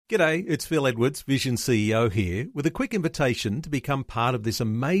G'day, it's Phil Edwards, Vision CEO here, with a quick invitation to become part of this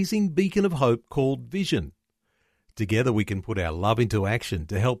amazing beacon of hope called Vision. Together we can put our love into action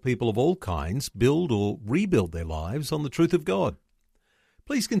to help people of all kinds build or rebuild their lives on the truth of God.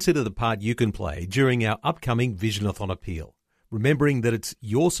 Please consider the part you can play during our upcoming Visionathon appeal, remembering that it's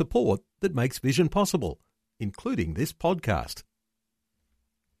your support that makes Vision possible, including this podcast.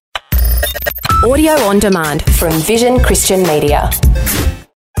 Audio on demand from Vision Christian Media.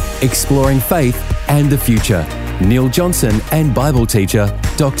 Exploring faith and the future. Neil Johnson and Bible teacher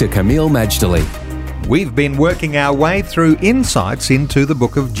Dr. Camille Majdali. We've been working our way through insights into the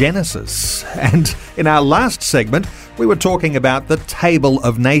book of Genesis. And in our last segment, we were talking about the Table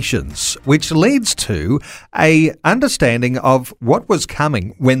of Nations, which leads to an understanding of what was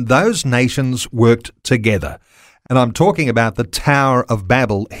coming when those nations worked together. And I'm talking about the Tower of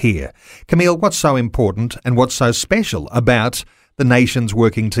Babel here. Camille, what's so important and what's so special about the nations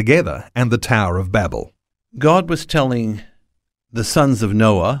working together and the Tower of Babel? God was telling the sons of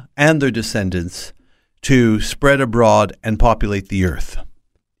Noah and their descendants to spread abroad and populate the earth.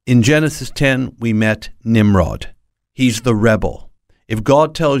 In Genesis 10, we met Nimrod. He's the rebel. If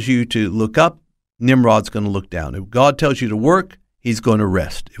God tells you to look up, Nimrod's going to look down. If God tells you to work, he's going to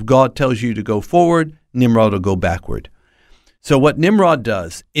rest. If God tells you to go forward, Nimrod will go backward. So what Nimrod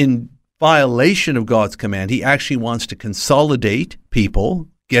does, in violation of God's command, he actually wants to consolidate people,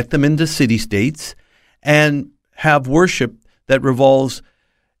 get them into city-states, and have worship that revolves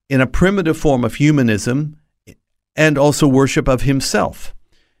in a primitive form of humanism and also worship of himself.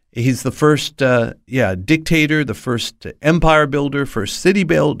 He's the first dictator, the first empire builder, first city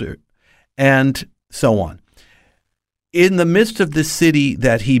builder, and so on. In the midst of this city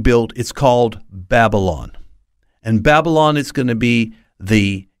that he built, it's called Babylon. And Babylon is going to be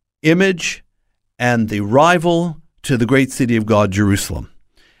the image and the rival to the great city of God, Jerusalem.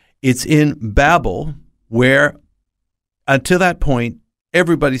 It's in Babel where, until that point,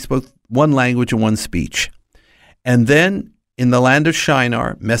 everybody spoke one language and one speech. And then in the land of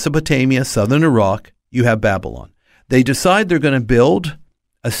Shinar, Mesopotamia, southern Iraq, you have Babylon. They decide they're going to build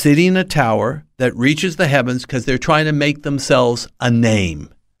a city and a tower that reaches the heavens because they're trying to make themselves a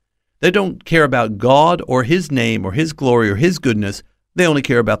name. They don't care about God or his name or his glory or his goodness. They only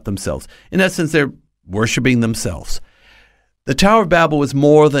care about themselves. In essence, they're worshiping themselves. The Tower of Babel was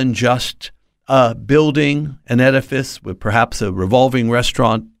more than just a building, an edifice with perhaps a revolving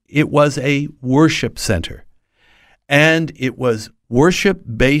restaurant. It was a worship center. And it was worship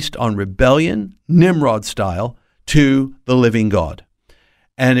based on rebellion, Nimrod style, to the living God.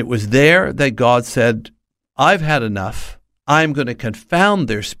 And it was there that God said, I've had enough. I'm going to confound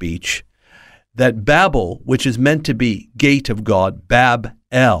their speech. That Babel, which is meant to be gate of God,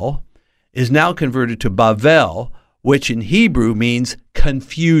 Babel, is now converted to Babel, which in Hebrew means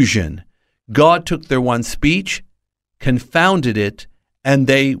confusion. God took their one speech, confounded it, and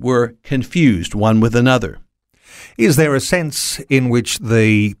they were confused one with another. Is there a sense in which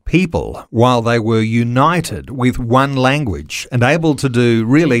the people, while they were united with one language and able to do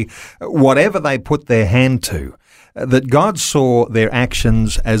really whatever they put their hand to, that God saw their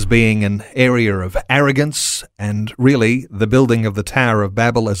actions as being an area of arrogance and really the building of the Tower of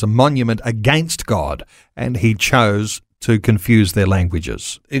Babel as a monument against God, and he chose to confuse their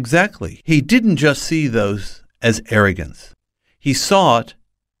languages? Exactly. He didn't just see those as arrogance. He saw it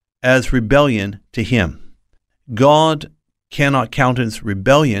as rebellion to him. God cannot countenance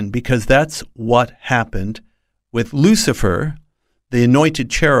rebellion because that's what happened with Lucifer, the anointed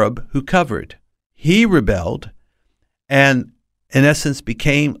cherub who covered. He rebelled and, in essence,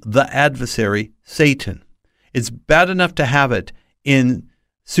 became the adversary, Satan. It's bad enough to have it in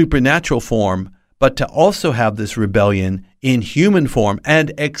supernatural form, but to also have this rebellion in human form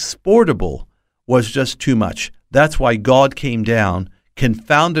and exportable was just too much. That's why God came down,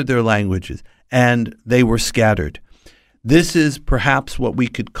 confounded their languages, and they were scattered. This is perhaps what we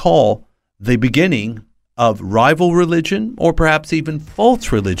could call the beginning of rival religion, or perhaps even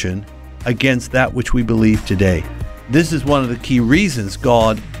false religion, against that which we believe today. This is one of the key reasons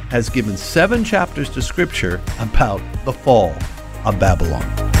God has given 7 chapters to Scripture about the fall of Babylon.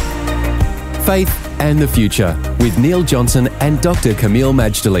 Faith and the Future with Neil Johnson and Dr. Camille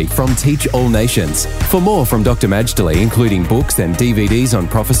Majdali from Teach All Nations. For more from Dr. Majdali, including books and DVDs on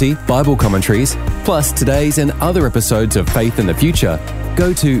prophecy, Bible commentaries, plus today's and other episodes of Faith and the Future,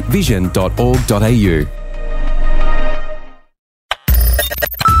 go to vision.org.au.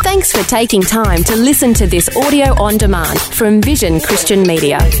 Thanks for taking time to listen to this audio on demand from Vision Christian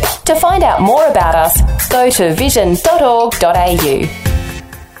Media. To find out more about us, go to vision.org.au.